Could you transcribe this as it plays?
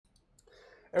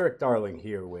Eric Darling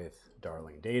here with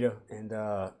Darling Data, and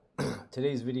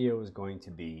today's video is going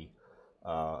to be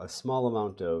a small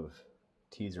amount of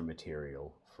teaser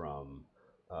material from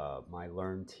my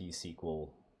Learn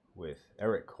T-SQL with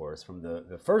Erik course from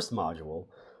the first module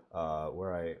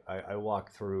where I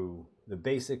walk through the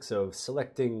basics of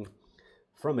selecting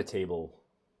from a table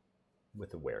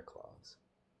with a where clause.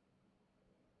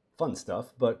 Fun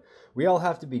stuff, but we all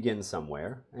have to begin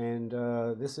somewhere, and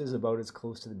this is about as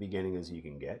close to the beginning as you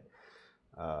can get.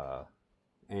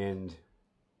 And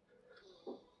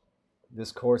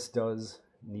this course does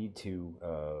need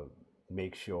to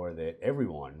make sure that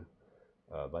everyone,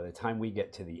 by the time we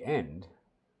get to the end,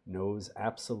 knows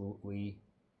absolutely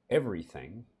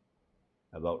everything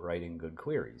about writing good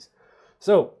queries.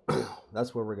 So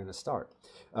that's where we're going to start.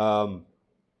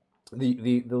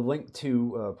 The link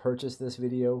to purchase this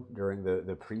video during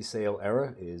the pre-sale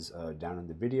era is down in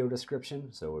the video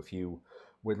description. So if you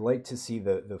would like to see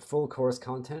the full course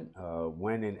content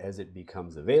when and as it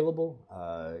becomes available,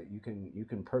 you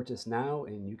can purchase now,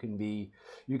 and you can be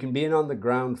in on the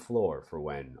ground floor for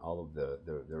when all of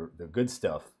the good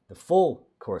stuff, the full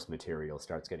course material,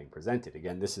 starts getting presented.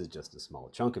 Again, this is just a small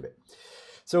chunk of it.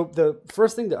 So the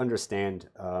first thing to understand,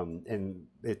 and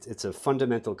it's a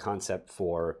fundamental concept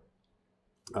for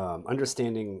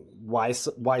understanding why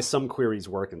some queries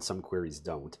work and some queries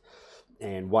don't,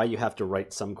 and why you have to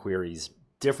write some queries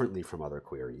differently from other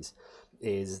queries,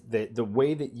 is that the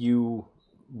way that you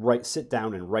sit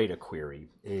down and write a query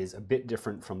is a bit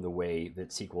different from the way that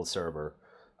SQL Server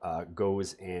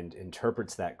goes and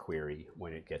interprets that query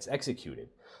when it gets executed.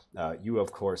 You,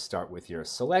 of course, start with your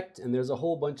select, and there's a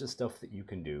whole bunch of stuff that you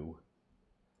can do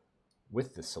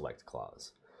with the select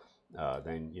clause.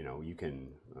 Then you can,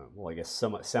 well, I guess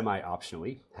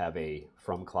semi-optionally have a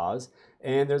from clause,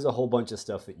 and there's a whole bunch of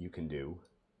stuff that you can do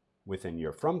within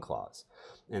your from clause.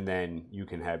 And then you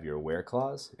can have your where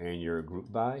clause and your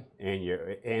group by, and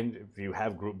if you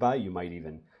have group by, you might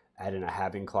even add in a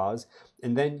having clause,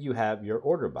 and then you have your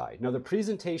order by. Now the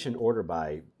presentation order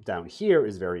by down here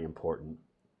is very important,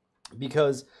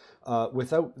 because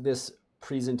without this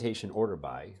presentation order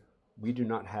by, we do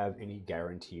not have any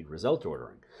guaranteed result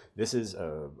ordering. This is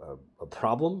a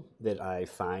problem that I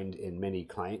find in many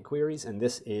client queries, and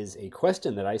this is a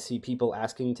question that I see people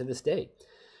asking to this day,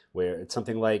 where it's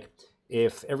something like,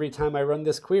 if every time I run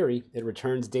this query, it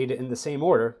returns data in the same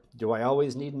order, do I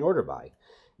always need an order by?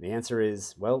 And the answer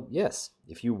is, well, yes.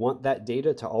 If you want that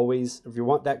data to always, if you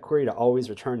want that query to always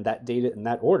return that data in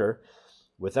that order,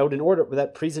 without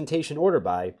that presentation order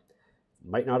by, it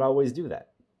might not always do that.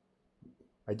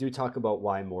 I do talk about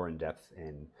why more in depth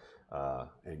in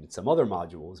some other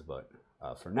modules, but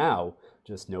for now,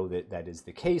 just know that that is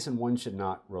the case, and one should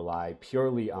not rely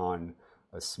purely on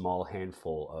a small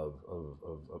handful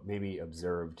of maybe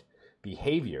observed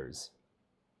behaviors,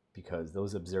 because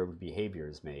those observed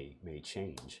behaviors may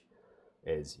change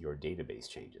as your database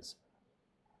changes.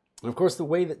 And of course, the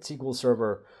way that SQL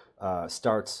Server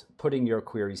starts putting your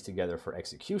queries together for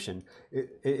execution,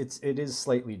 it is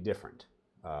slightly different.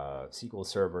 SQL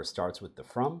Server starts with the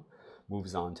from,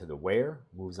 moves on to the where,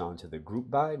 moves on to the group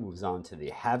by, moves on to the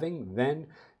having, then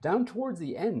down towards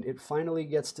the end, it finally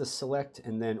gets to select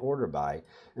and then order by.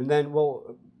 And then,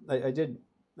 well, I did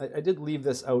leave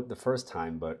this out the first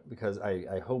time, but because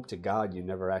I hope to God you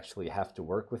never actually have to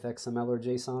work with XML or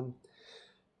JSON.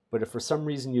 But if for some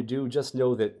reason you do, just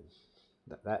know that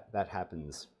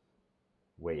happens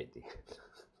way at the end.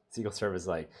 SQL Server is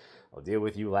like, I'll deal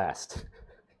with you last.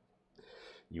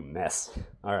 You mess.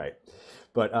 All right.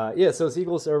 But yeah, so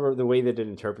SQL Server, the way that it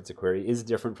interprets a query is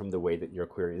different from the way that your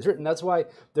query is written. That's why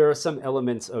there are some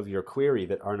elements of your query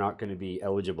that are not going to be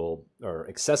eligible or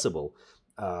accessible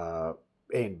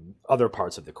in other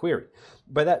parts of the query.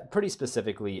 By that, pretty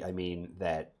specifically, I mean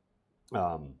that,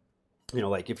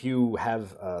 like if you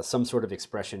have some sort of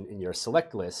expression in your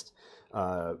select list,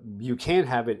 you can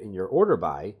have it in your order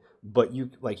by, but you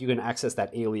can access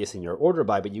that alias in your order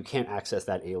by, but you can't access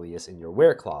that alias in your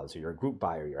where clause or your group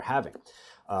by or your having.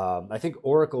 I think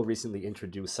Oracle recently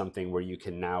introduced something where you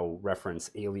can now reference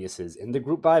aliases in the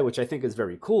group by, which I think is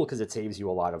very cool, because it saves you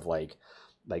a lot of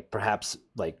perhaps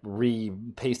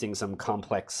re-pasting some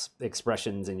complex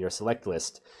expressions in your select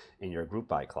list in your group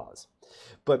by clause.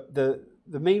 But the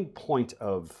main point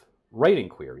of writing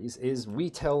queries is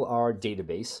we tell our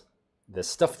database the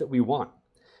stuff that we want.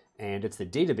 And it's the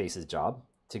database's job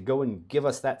to go and give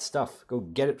us that stuff, go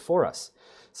get it for us.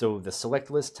 So the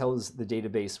select list tells the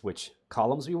database which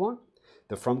columns we want.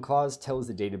 The from clause tells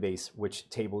the database which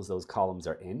tables those columns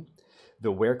are in.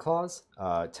 The where clause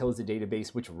tells the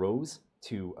database which rows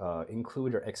to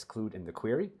include or exclude in the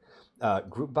query.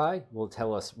 Group by will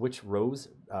tell us which rows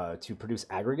to produce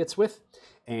aggregates with,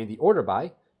 and the order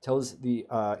by tells the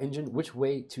engine which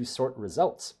way to sort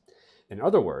results. In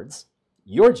other words,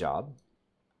 your job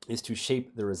is to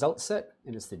shape the result set,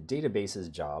 and it's the database's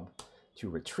job to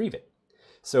retrieve it.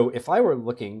 So if I were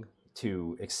looking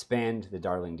to expand the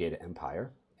Darling data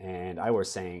empire, and I were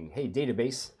saying, hey,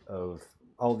 database of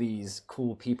all these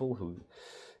cool people who,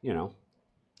 you know,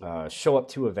 show up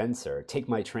to events or take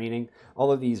my training,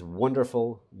 all of these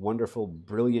wonderful, wonderful,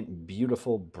 brilliant,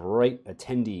 beautiful, bright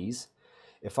attendees,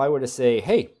 if I were to say,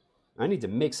 hey, I need to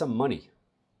make some money,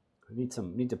 I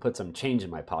need to put some change in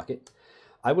my pocket,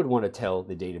 I would want to tell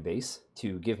the database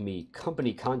to give me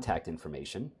company contact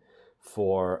information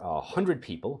for 100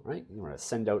 people, right? You want to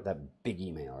send out that big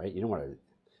email, right? You don't want to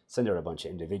send out a bunch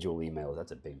of individual emails.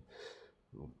 That's a big,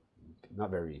 not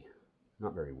very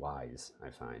wise, I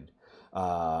find.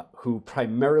 Who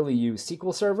primarily use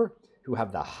SQL Server, who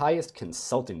have the highest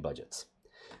consulting budgets.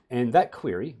 And that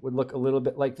query would look a little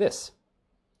bit like this,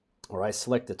 where I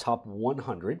select the top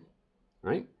 100,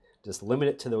 right? Just limit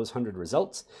it to those 100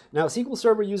 results. Now, SQL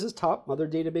Server uses top. Other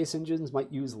database engines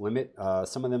might use limit.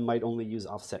 Some of them might only use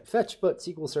offset fetch, but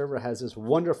SQL Server has this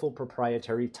wonderful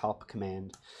proprietary top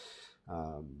command.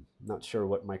 Not sure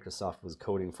what Microsoft was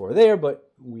coding for there,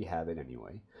 but we have it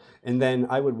anyway. And then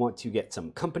I would want to get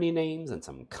some company names and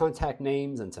some contact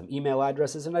names and some email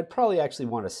addresses, and I'd probably actually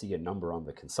want to see a number on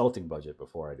the consulting budget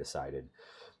before I decided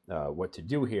what to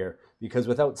do here, because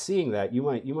without seeing that, you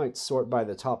might sort by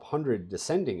the top 100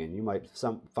 descending, and you might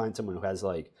find someone who has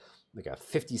like a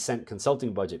 50-cent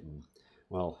consulting budget, and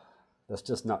well, that's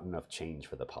just not enough change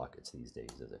for the pockets these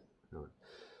days, is it?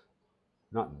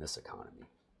 Not in this economy.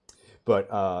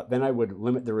 But then I would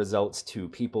limit the results to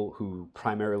people who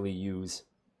primarily use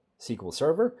SQL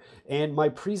Server, and my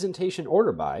presentation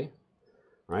order by,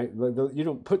 right? You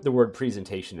don't put the word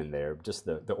presentation in there, just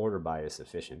the order by is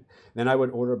sufficient. Then I would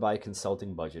order by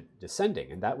consulting budget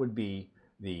descending, and that would be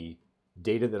the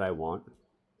data that I want,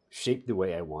 shaped the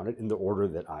way I want it, in the order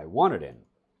that I want it in.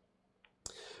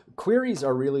 Queries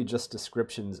are really just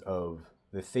descriptions of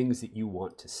the things that you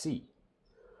want to see.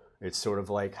 It's sort of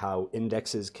like how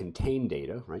indexes contain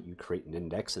data, right? You create an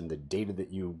index, and the data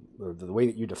that or the way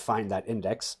that you define that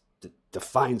index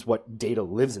defines what data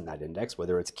lives in that index,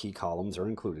 whether it's key columns or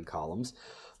included columns.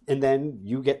 And then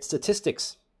you get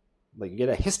statistics, like you get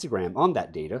a histogram on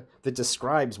that data that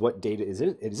describes what data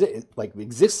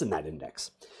exists in that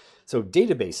index. So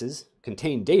databases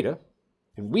contain data,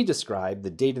 and we describe the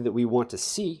data that we want to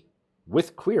see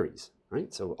with queries,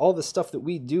 right? So all the stuff that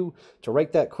we do to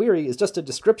write that query is just a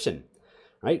description,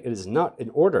 right? It is not an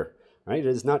order. Right? It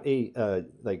is not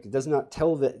it does not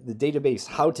tell the database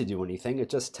how to do anything.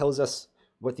 It just tells us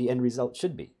what the end result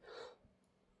should be.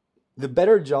 The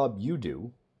better job you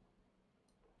do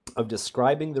of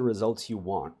describing the results you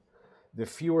want, the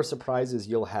fewer surprises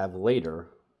you'll have later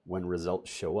when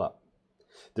results show up.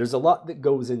 There's a lot that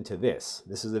goes into this.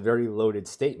 This is a very loaded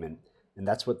statement, and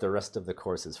that's what the rest of the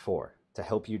course is for, to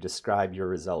help you describe your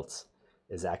results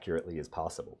as accurately as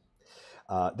possible.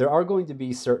 There are going to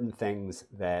be certain things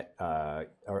that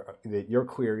your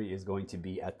query is going to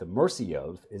be at the mercy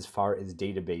of as far as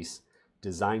database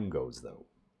design goes, though,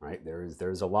 right?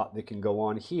 There's a lot that can go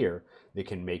on here that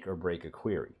can make or break a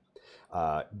query.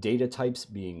 Data types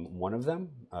being one of them.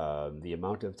 The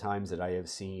amount of times that I have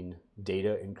seen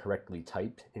data incorrectly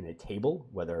typed in a table,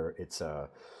 whether it's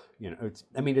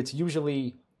it's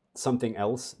usually something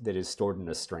else that is stored in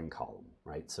a string column,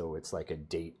 right? So it's like a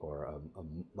date or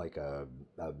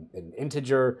an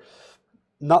integer,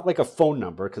 not like a phone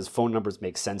number, because phone numbers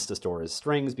make sense to store as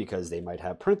strings because they might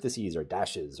have parentheses or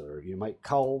dashes, or you might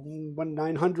call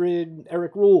 1-900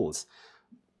 Erik rules.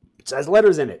 It has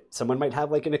letters in it. Someone might have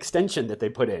like an extension that they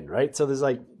put in, right? So there's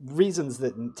like reasons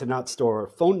to not store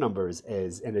phone numbers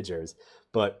as integers,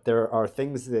 but there are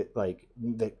things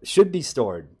that should be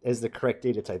stored as the correct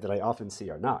data type that I often see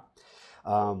are not.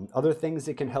 Other things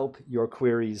that can help your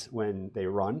queries when they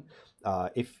run,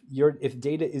 if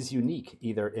data is unique,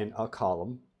 either in a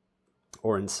column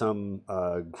or in some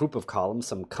group of columns,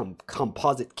 some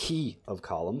composite key of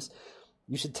columns,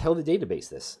 you should tell the database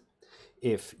this.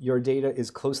 If your data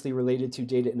is closely related to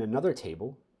data in another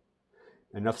table,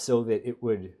 enough so that it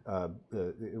would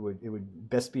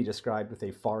best be described with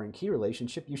a foreign key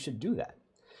relationship, you should do that.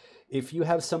 If you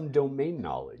have some domain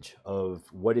knowledge of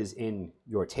what is in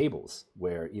your tables,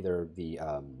 where either the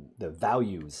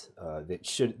values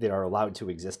that are allowed to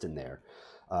exist in there,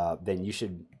 then you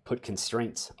should put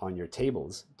constraints on your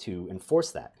tables to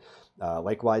enforce that.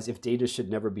 Likewise, if data should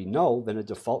never be null, then a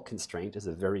default constraint is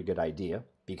a very good idea,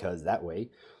 because that way,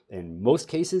 in most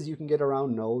cases, you can get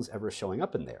around nulls ever showing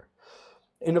up in there.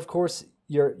 And of course,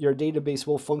 your database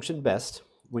will function best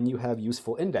when you have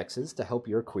useful indexes to help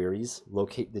your queries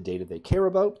locate the data they care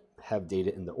about, have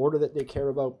data in the order that they care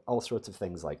about, all sorts of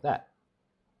things like that.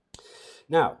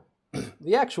 Now,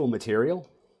 the actual material,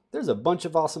 there's a bunch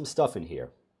of awesome stuff in here.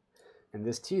 In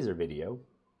this teaser video,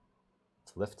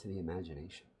 it's left to the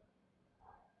imagination.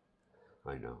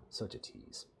 I know, such a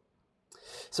tease.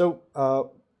 So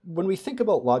when we think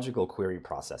about logical query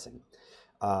processing,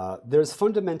 there's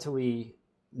fundamentally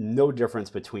no difference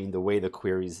between the way the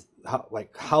queries,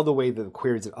 how the way the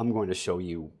queries that I'm going to show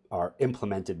you are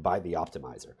implemented by the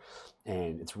optimizer.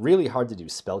 And it's really hard to do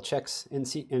spell checks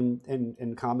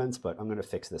in comments, but I'm going to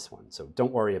fix this one. So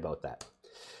don't worry about that.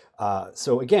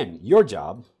 So again, your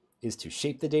job is to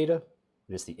shape the data,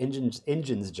 and it's the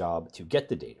engine's job to get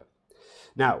the data.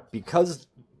 Now, because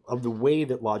of the way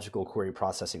that logical query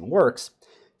processing works,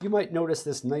 you might notice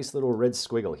this nice little red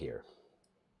squiggle here.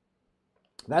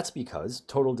 That's because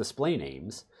total display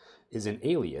names is an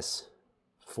alias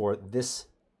for this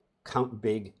count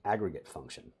big aggregate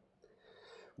function,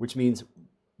 which means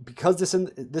because this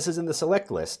is in the select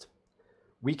list,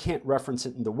 we can't reference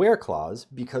it in the where clause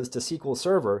because to SQL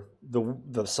Server,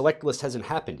 the select list hasn't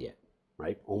happened yet,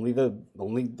 right? Only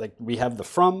like we have the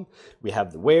from, we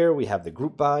have the where, we have the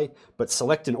group by, but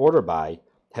select and order by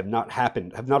have not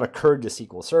occurred to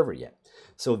SQL Server yet.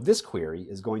 So this query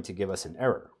is going to give us an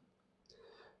error.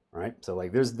 Right? So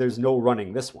like there's no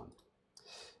running this one.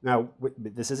 Now,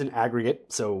 this is an aggregate,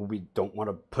 so we don't want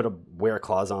to put a where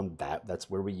clause on that. That's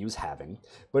where we use having.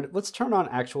 But let's turn on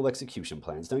actual execution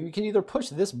plans. Now, you can either push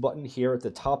this button here at the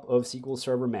top of SQL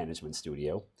Server Management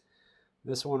Studio,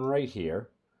 this one right here,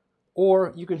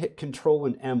 or you can hit Control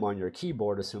and M on your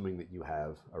keyboard, assuming that you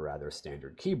have a rather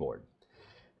standard keyboard.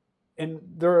 And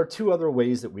there are two other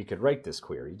ways that we could write this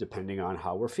query, depending on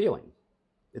how we're feeling.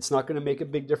 It's not going to make a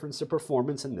big difference to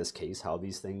performance in this case, how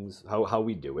these things, how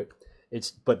we do it.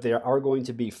 But they are going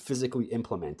to be physically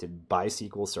implemented by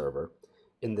SQL Server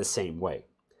in the same way,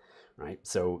 right?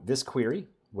 So this query,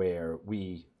 where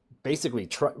we basically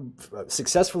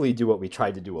successfully do what we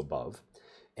tried to do above,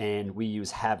 and we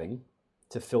use having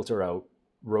to filter out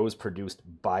rows produced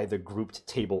by the grouped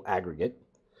table aggregate,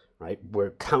 right,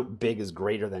 where count big is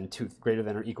greater than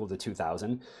or equal to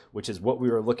 2000, which is what we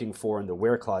were looking for in the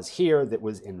where clause here that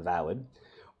was invalid.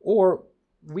 Or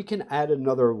we can add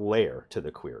another layer to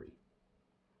the query.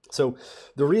 So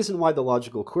the reason why the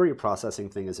logical query processing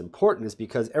thing is important is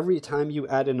because every time you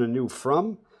add in a new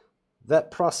from, that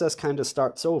process kind of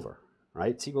starts over,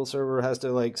 right? SQL Server has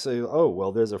to like say, oh,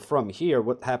 well, there's a from here.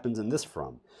 What happens in this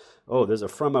from? Oh, there's a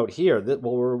from out here.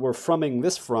 Well, we're froming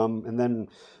this from, and then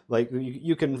like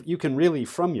you can really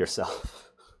from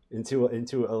yourself into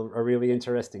a really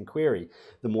interesting query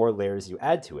the more layers you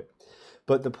add to it.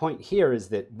 But the point here is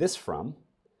that this from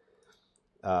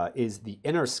is the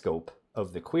inner scope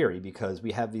of the query because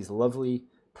we have these lovely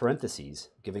parentheses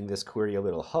giving this query a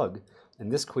little hug,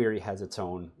 and this query has its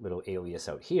own little alias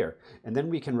out here. And then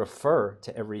we can refer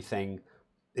to everything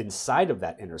inside of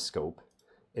that inner scope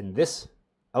in this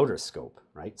outer scope,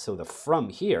 right? So the from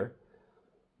here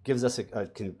gives us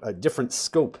a different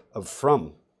scope of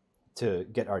from to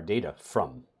get our data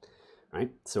from,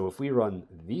 right? So if we run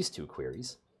these two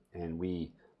queries and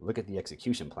we look at the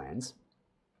execution plans,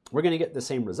 we're going to get the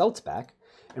same results back,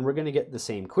 and we're going to get the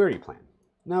same query plan.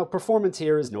 Now, performance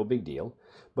here is no big deal,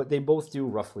 but they both do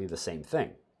roughly the same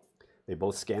thing. They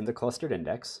both scan the clustered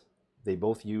index. They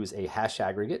both use a hash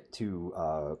aggregate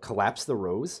to collapse the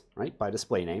rows, right, by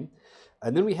display name.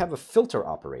 And then we have a filter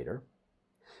operator.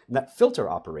 And that filter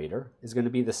operator is going to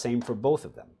be the same for both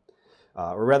of them,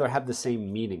 or rather have the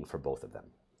same meaning for both of them.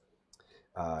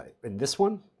 In this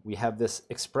one, we have this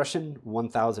expression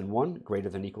 1001 greater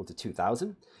than or equal to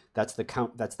 2000. That's the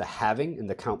count, that's the having in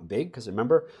the count big, because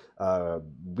remember,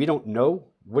 we don't know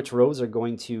which rows are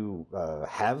going to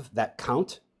have that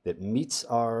count that meets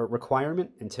our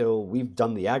requirement until we've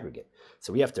done the aggregate.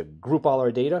 So we have to group all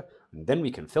our data, and then we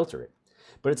can filter it.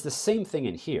 But it's the same thing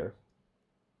in here,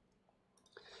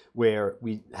 where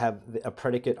we have a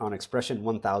predicate on expression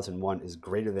 1001 is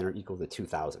greater than or equal to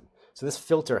 2000. So this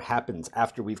filter happens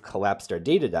after we've collapsed our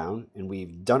data down and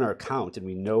we've done our count and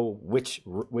we know which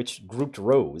grouped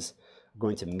rows are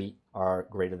going to meet our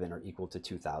greater than or equal to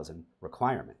 2000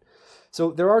 requirement.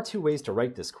 So there are two ways to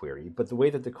write this query, but the way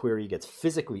that the query gets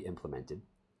physically implemented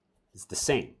is the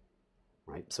same,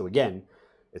 right? So again,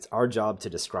 it's our job to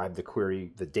describe the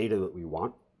query, the data that we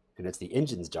want, and it's the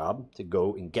engine's job to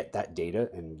go and get that data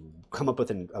and come up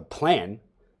with a plan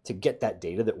to get that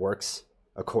data that works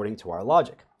according to our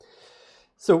logic.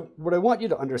 So what I want you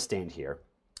to understand here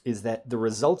is that the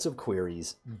results of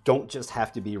queries don't just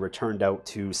have to be returned out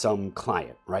to some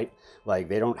client, right? Like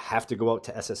they don't have to go out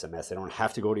to SSMS. They don't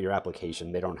have to go to your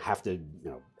application. They don't have to,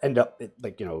 end up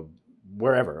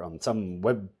wherever on some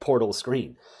web portal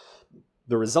screen.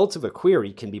 The results of a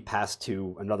query can be passed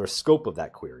to another scope of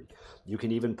that query. You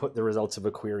can even put the results of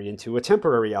a query into a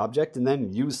temporary object and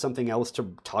then use something else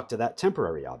to talk to that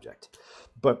temporary object.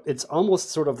 But it's almost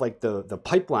sort of like the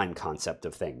pipeline concept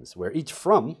of things, where each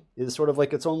from is sort of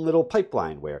like its own little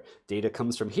pipeline where data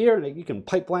comes from here and you can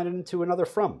pipeline it into another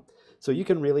from. So you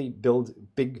can really build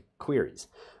big queries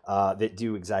that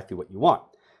do exactly what you want.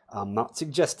 I'm not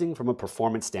suggesting from a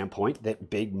performance standpoint that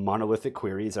big monolithic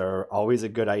queries are always a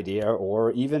good idea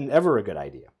or even ever a good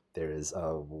idea. There is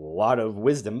a lot of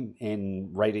wisdom in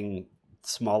writing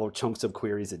smaller chunks of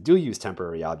queries that do use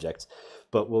temporary objects,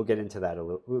 but we'll get into that a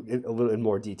little in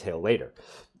more detail later.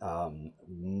 A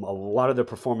lot of the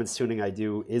performance tuning I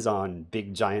do is on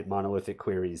big, giant, monolithic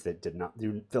queries that did not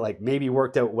do, like maybe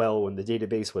worked out well when the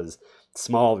database was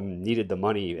small and needed the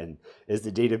money, and as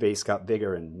the database got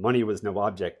bigger and money was no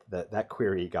object, that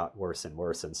query got worse and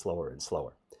worse and slower and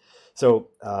slower. So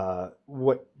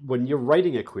when you're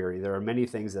writing a query, there are many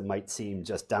things that might seem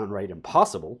just downright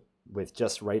impossible with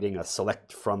just writing a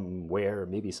select from where,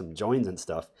 maybe some joins and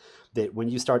stuff, that when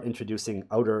you start introducing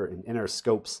outer and inner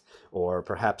scopes, or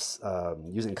perhaps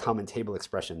using common table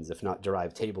expressions, if not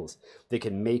derived tables, they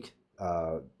can make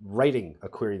writing a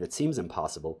query that seems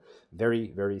impossible very,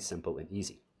 very simple and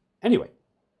easy. Anyway,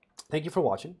 thank you for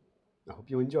watching. I hope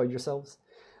you enjoyed yourselves.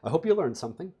 I hope you learned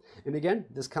something. And again,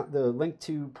 the link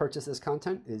to purchase this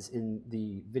content is in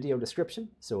the video description.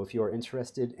 So if you are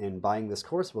interested in buying this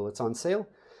course while it's on sale,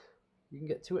 you can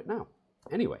get to it now.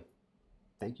 Anyway,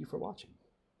 thank you for watching.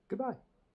 Goodbye.